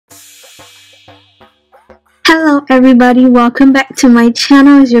Hello everybody, welcome back to my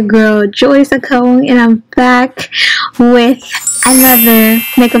channel. It's your girl Joyce Akong and I'm back with another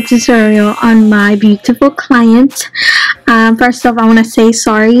makeup tutorial on my beautiful client. First off, I want to say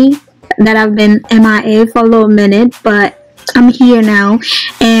sorry that I've been MIA for a little minute, but I'm here now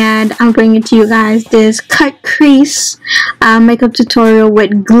and I'm bringing to you guys this cut crease makeup tutorial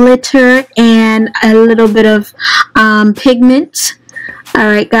with glitter and a little bit of pigment.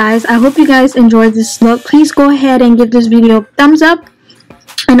 Alright guys, I hope you guys enjoyed this look. Please go ahead and give this video a thumbs up,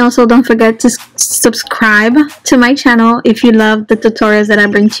 and also don't forget to subscribe to my channel if you love the tutorials that I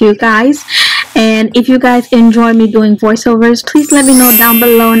bring to you guys. And if you guys enjoy me doing voiceovers, please let me know down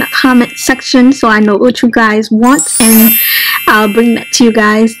below in the comment section so I know what you guys want, and I'll bring that to you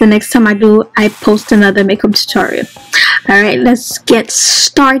guys the next time I post another makeup tutorial. Alright, let's get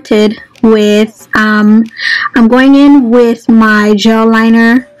started with I'm going in with my gel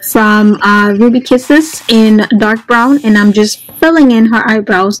liner from Ruby Kisses in dark brown, and I'm just filling in her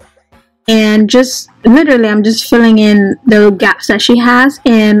eyebrows, and just literally I'm just filling in the gaps that she has,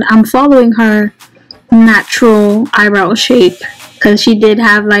 and I'm following her natural eyebrow shape because she did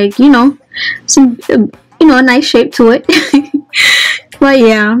have, like, some a nice shape to it. But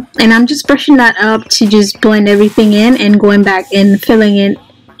yeah, and I'm just brushing that up to just blend everything in and going back and filling in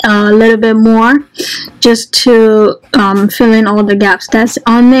a little bit more just to fill in all the gaps that's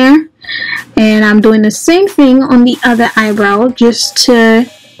on there. And I'm doing the same thing on the other eyebrow just to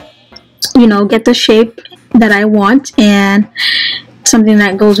get the shape that I want and something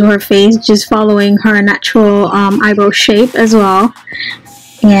that goes with her face, just following her natural eyebrow shape as well.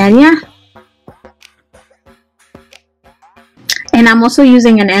 And yeah, and I'm also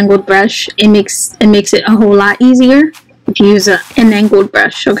using an angled brush. It makes it a whole lot easier if you use an angled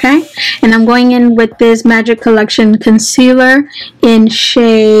brush, okay? And I'm going in with this Magic Collection concealer in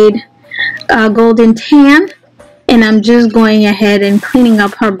shade Golden Tan, and I'm just going ahead and cleaning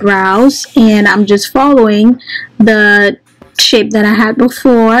up her brows, and I'm just following the shape that I had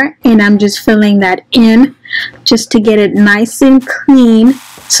before, and I'm just filling that in just to get it nice and clean.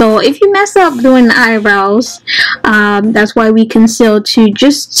 So if you mess up doing the eyebrows, that's why we conceal,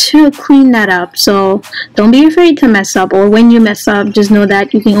 just to clean that up. So don't be afraid to mess up, or when you mess up, just know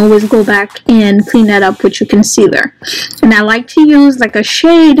that you can always go back and clean that up with your concealer. And I like to use like a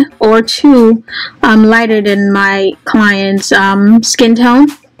shade or two lighter than my client's skin tone,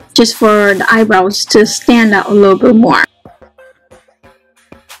 just for the eyebrows to stand out a little bit more.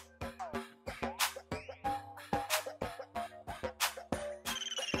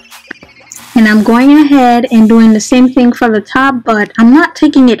 And I'm going ahead and doing the same thing for the top, but I'm not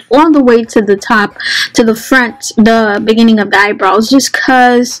taking it all the way to the top, to the front, the beginning of the eyebrows, just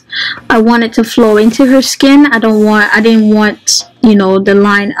because I want it to flow into her skin. I didn't want the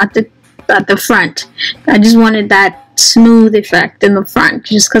line at the front. I just wanted that smooth effect in the front,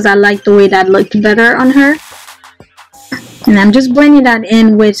 just because I like the way that looked better on her. And I'm just blending that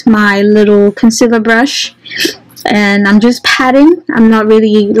in with my little concealer brush. And I'm just patting. I'm not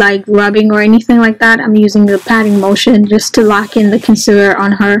really like rubbing or anything like that. I'm using the patting motion just to lock in the concealer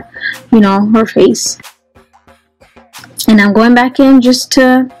on her, her face. And I'm going back in just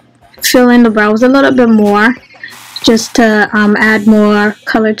to fill in the brows a little bit more, just to add more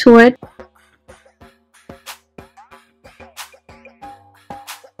color to it.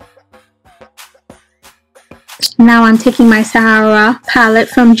 Now I'm taking my Sahara palette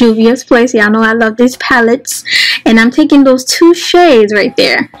from Juvia's Place. Y'all know I love these palettes. And I'm taking those two shades right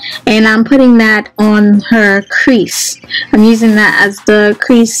there, and I'm putting that on her crease. I'm using that as the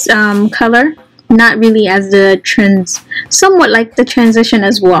crease color, not really as the trends, somewhat like the transition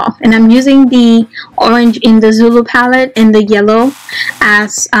as well. And I'm using the orange in the Zulu palette and the yellow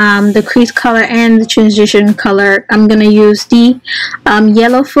as the crease color and the transition color. I'm gonna use the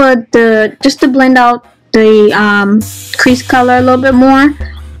yellow for just to blend out the crease color a little bit more.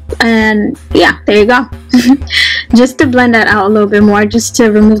 And yeah, there you go. Just to blend that out a little bit more, just to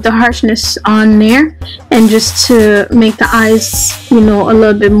remove the harshness on there, and just to make the eyes a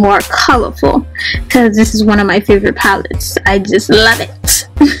little bit more colorful, because this is one of my favorite palettes. I just love it.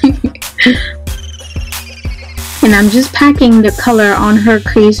 And I'm just packing the color on her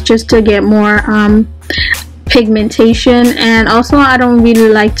crease just to get more pigmentation. And also, I don't really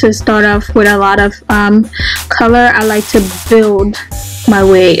like to start off with a lot of color. I like to build my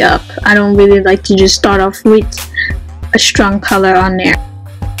way up. I don't really like to just start off with a strong color on there.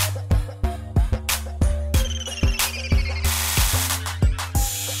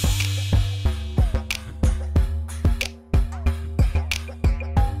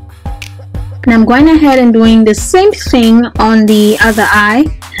 And I'm going ahead and doing the same thing on the other eye.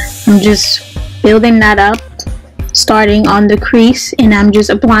 I'm just building that up starting on the crease, and I'm just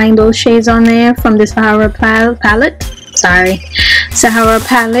applying those shades on there from the Sahara palette. Sahara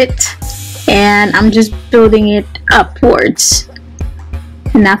palette, and I'm just building it upwards.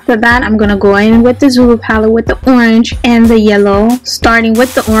 And after that, I'm gonna go in with the Zulu palette with the orange and the yellow, starting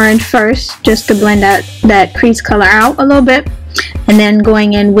with the orange first, just to blend that crease color out a little bit, and then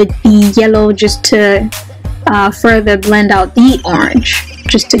going in with the yellow just to further blend out the orange,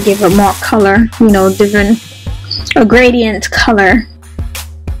 just to give it more color, you know, a gradient color.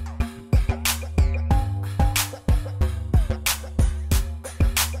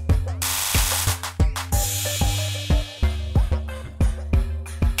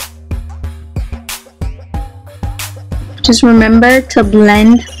 Just remember to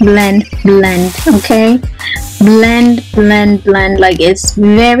blend, okay? Blend, like it's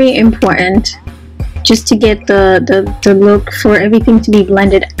very important. Just to get the look for everything to be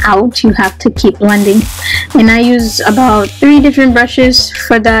blended out, you have to keep blending. And I use about 3 different brushes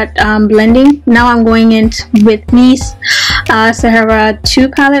for that blending. Now I'm going in with these Sahara 2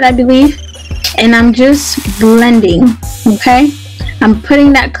 palette, I believe, and I'm just blending, okay? I'm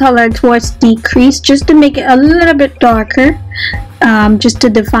putting that color towards the crease just to make it a little bit darker, just to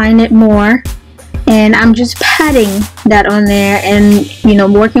define it more. And I'm just patting that on there, and you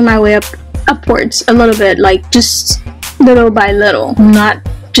know, working my way upwards a little bit, like just little by little, not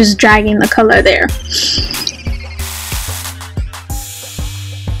just dragging the color there.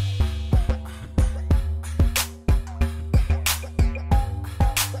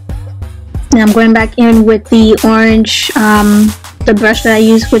 Now I'm going back in with the orange, the brush that I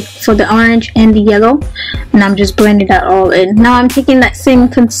use for the orange and the yellow, and I'm just blending that all in. Now I'm taking that same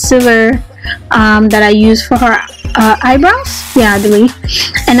concealer that I use for her eyebrows, yeah, I believe,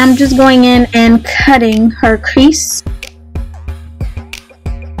 and I'm just going in and cutting her crease.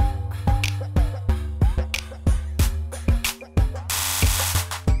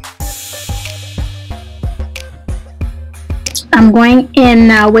 I'm going in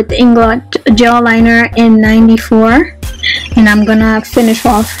now with the Inglot gel liner in 94, and I'm gonna finish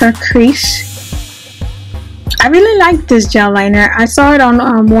off her crease. I really like this gel liner. I saw it on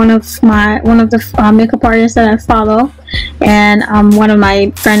one of the makeup artists that I follow, and one of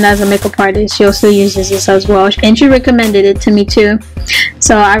my friends as a makeup artist, she also uses this as well, and she recommended it to me too.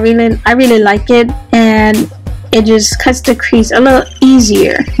 So I really like it, and it just cuts the crease a little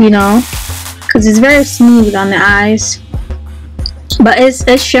easier, you know, because it's very smooth on the eyes, but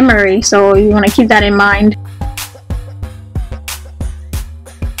it's shimmery, so you want to keep that in mind.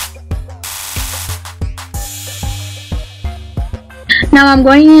 Now I'm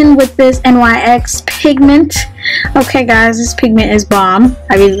going in with this NYX pigment. Okay guys, this pigment is bomb.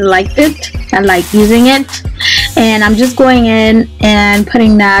 I really liked it. I like using it, and I'm just going in and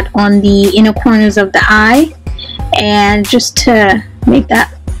putting that on the inner corners of the eye, and just to make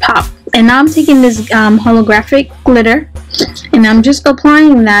that pop. And now I'm taking this holographic glitter, and I'm just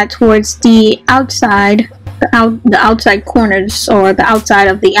applying that towards the outside, the outside corners, or the outside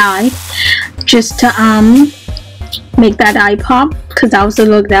of the eye, just to make that eye pop, because that was the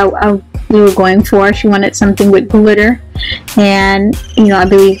look that we were going for. She wanted something with glitter, and you know, I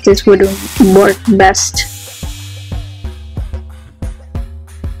believe this would work best.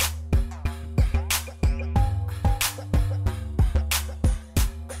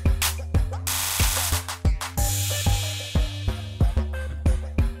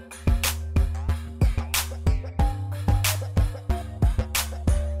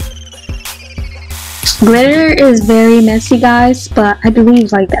 Glitter is very messy guys, but I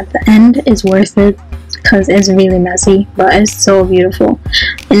believe like at the end is worth it, because it's really messy, but it's so beautiful.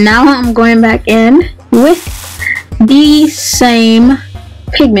 And now I'm going back in with the same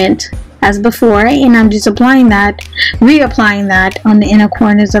pigment as before, and I'm just applying that, reapplying that on the inner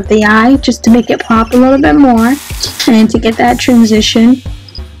corners of the eye, just to make it pop a little bit more, and to get that transition,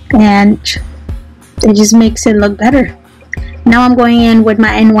 and it just makes it look better. Now I'm going in with my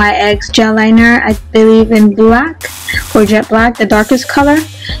NYX gel liner, I believe in black or jet black, the darkest color,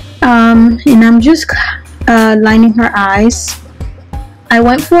 and I'm just lining her eyes. I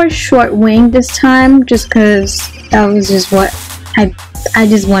went for a short wing this time, just because that was just what I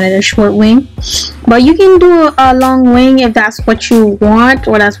just wanted, a short wing. But you can do a long wing if that's what you want,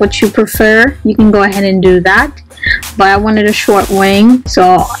 or that's what you prefer. You can go ahead and do that, but I wanted a short wing,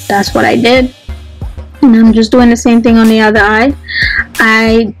 so that's what I did. And I'm just doing the same thing on the other eye.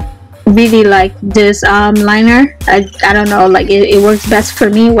 I really like this liner. I don't know, like it works best for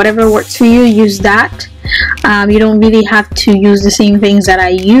me. Whatever works for you, use that. You don't really have to use the same things that I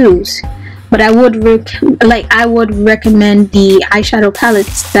use. but I would recommend the eyeshadow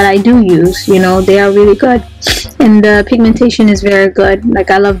palettes that I do use. You know, they are really good, and the pigmentation is very good.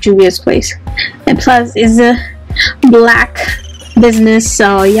 Like, I love Juvia's Place, and plus it's a black business,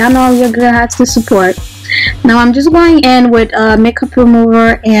 so y'all know your girl has to support. Now I'm just going in with a makeup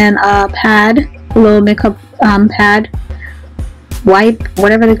remover and a pad, a little makeup pad, wipe,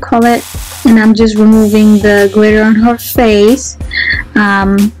 whatever they call it, and I'm just removing the glitter on her face.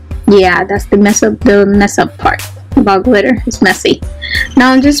 Yeah, that's the mess up part about glitter. It's messy.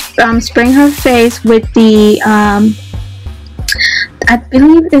 Now I'm just spraying her face with the I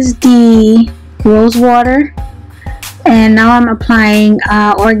believe is the rose water, and now I'm applying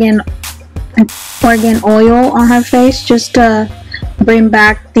organ oil on her face just to bring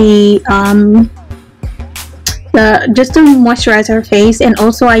back just to moisturize her face. And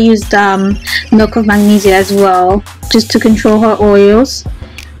also I used milk of magnesia as well, just to control her oils.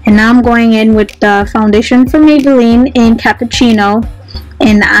 And now I'm going in with the foundation from Maybelline in Cappuccino,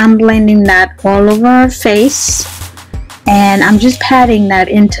 and I'm blending that all over her face, and I'm just patting that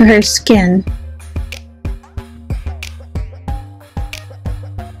into her skin.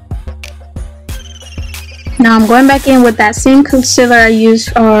 Now I'm going back in with that same concealer I used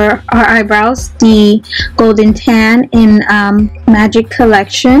for our eyebrows, the Golden Tan in Magic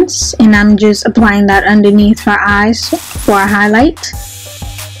Collections, and I'm just applying that underneath her eyes for a highlight.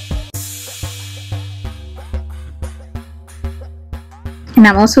 And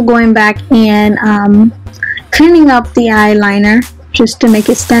I'm also going back and cleaning up the eyeliner just to make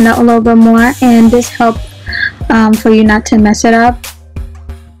it stand out a little bit more, and this helps for you not to mess it up,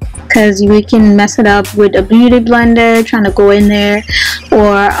 because we can mess it up with a beauty blender trying to go in there,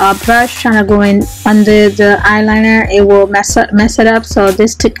 or a brush trying to go in under the eyeliner. It will mess it up, so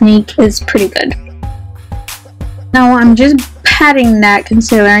this technique is pretty good. Now I'm just patting that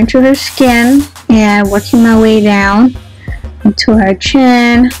concealer into her skin and working my way down into her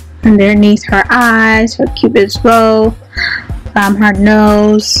chin, underneath her eyes, her cupid's bow, her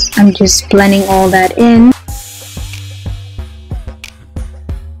nose. I'm just blending all that in.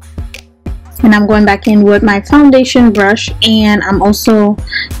 And I'm going back in with my foundation brush, and I'm also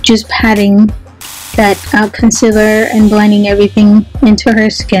just patting that concealer and blending everything into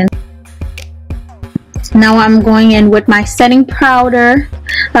her skin. Now I'm going in with my setting powder,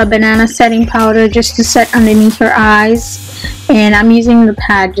 a banana setting powder, just to set underneath her eyes. And I'm using the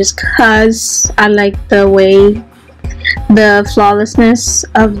pad just because I like the way, the flawlessness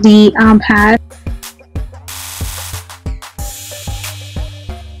of the pad.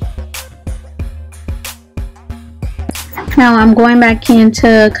 Now I'm going back in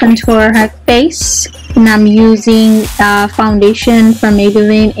to contour her face, and I'm using foundation from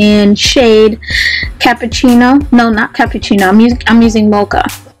Maybelline in shade Cappuccino. No, not Cappuccino. I'm using Mocha.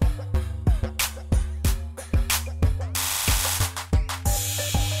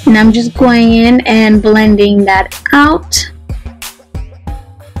 And I'm just going in and blending that out.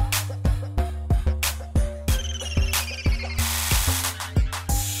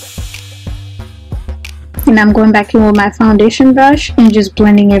 And I'm going back in with my foundation brush and just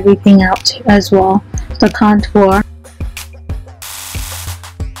blending everything out as well, the contour.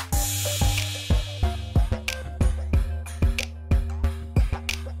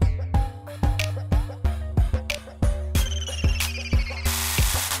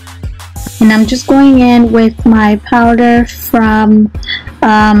 And I'm just going in with my powder from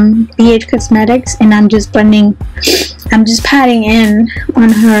BH Cosmetics, and I'm just blending, I'm just patting in on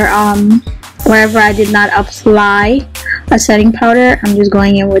her wherever I did not apply a setting powder. I'm just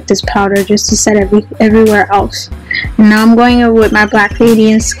going in with this powder just to set everywhere else. And now I'm going in with my Black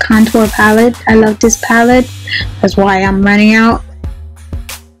Radiance contour palette. I love this palette, that's why I'm running out,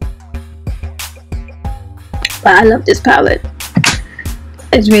 but I love this palette.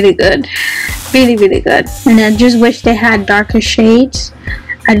 It's really good, really good. And I just wish they had darker shades.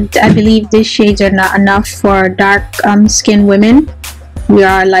 I believe these shades are not enough for dark skinned women. We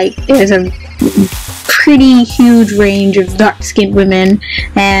are like, there's a pretty huge range of dark skinned women,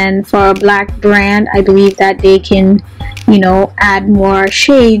 and for a black brand, I believe that they can, you know, add more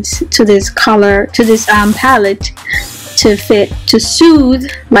shades to this color, to this palette, to soothe,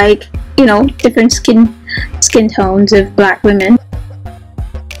 like, you know, different skin tones of black women.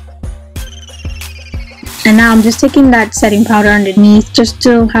 And now I'm just taking that setting powder underneath just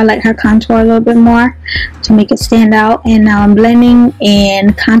to highlight her contour a little bit more, to make it stand out. And now I'm blending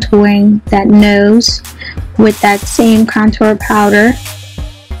and contouring that nose with that same contour powder.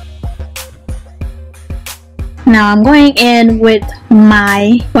 Now I'm going in with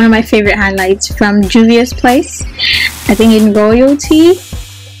one of my favorite highlights from Juvia's Place, I think in Royalty.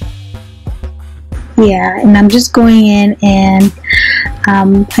 Yeah, and I'm just going in and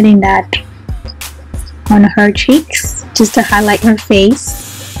putting that on her cheeks just to highlight her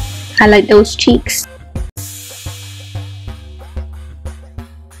face, highlight those cheeks.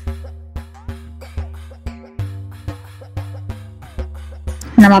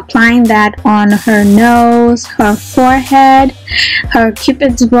 And I'm applying that on her nose, her forehead, her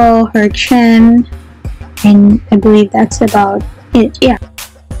cupid's bow, her chin, and I believe that's about it. Yeah.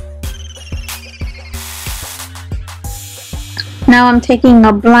 Now I'm taking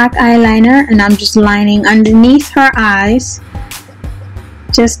a black eyeliner and I'm just lining underneath her eyes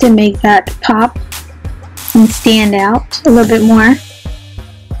just to make that pop and stand out a little bit more.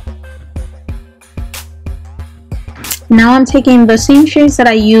 Now I'm taking the same shades that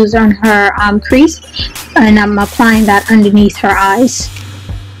I used on her crease and I'm applying that underneath her eyes.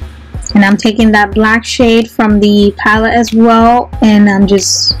 And I'm taking that black shade from the palette as well and I'm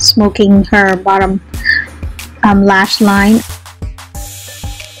just smoking her bottom lash line.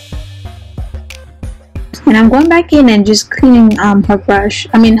 And I'm going back in and just cleaning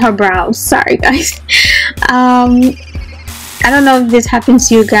her brows. Sorry guys. I don't know if this happens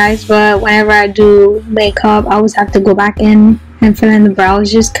to you guys, but whenever I do makeup, I always have to go back in and fill in the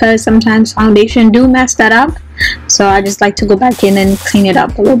brows just because sometimes foundation do mess that up. So I just like to go back in and clean it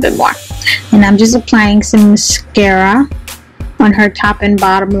up a little bit more. And I'm just applying some mascara on her top and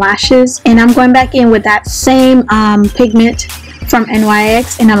bottom lashes. And I'm going back in with that same pigment from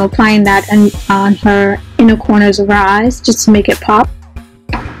NYX and I'm applying that on her inner corners of her eyes just to make it pop.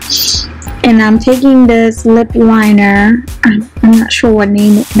 And I'm taking this lip liner. I'm not sure what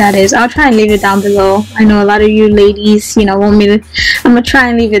name that is. I'll try and leave it down below. I know a lot of you ladies, you know, want me to. I'm gonna try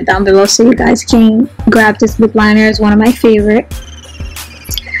and leave it down below so you guys can grab this lip liner. It's one of my favorite,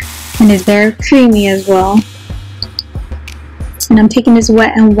 and it's very creamy as well. And I'm taking this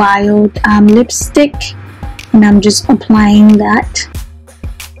Wet n Wild lipstick, and I'm just applying that.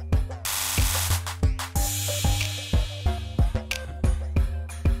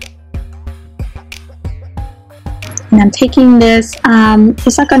 And I'm taking this,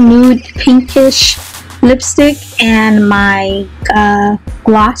 it's like a nude pinkish lipstick and my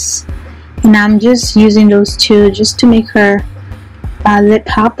gloss. And I'm just using those two just to make her lip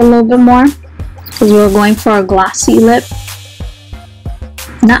pop a little bit more. Because we're going for a glossy lip.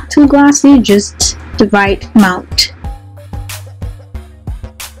 Not too glossy, just the right amount.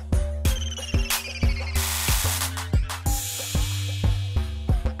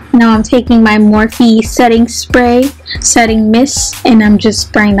 Now I'm taking my Morphe setting spray, setting mist, and I'm just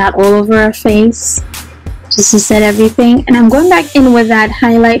spraying that all over her face just to set everything. And I'm going back in with that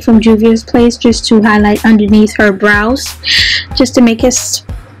highlight from Juvia's Place just to highlight underneath her brows just to make it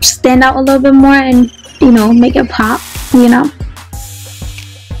stand out a little bit more and, you know, make it pop, you know.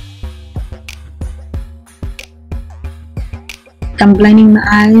 I'm blending the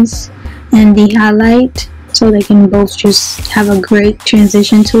eyes and the highlight so they can both just have a great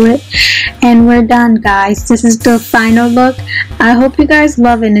transition to it. And we're done, guys. This is the final look. I hope you guys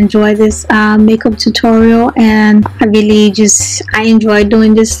love and enjoy this makeup tutorial, and I enjoyed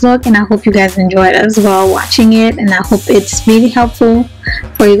doing this look, and I hope you guys enjoyed as well watching it, and I hope it's really helpful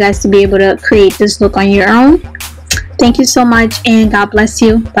for you guys to be able to create this look on your own. Thank you so much, and God bless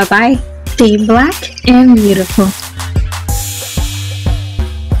you. Bye bye. Stay black and beautiful.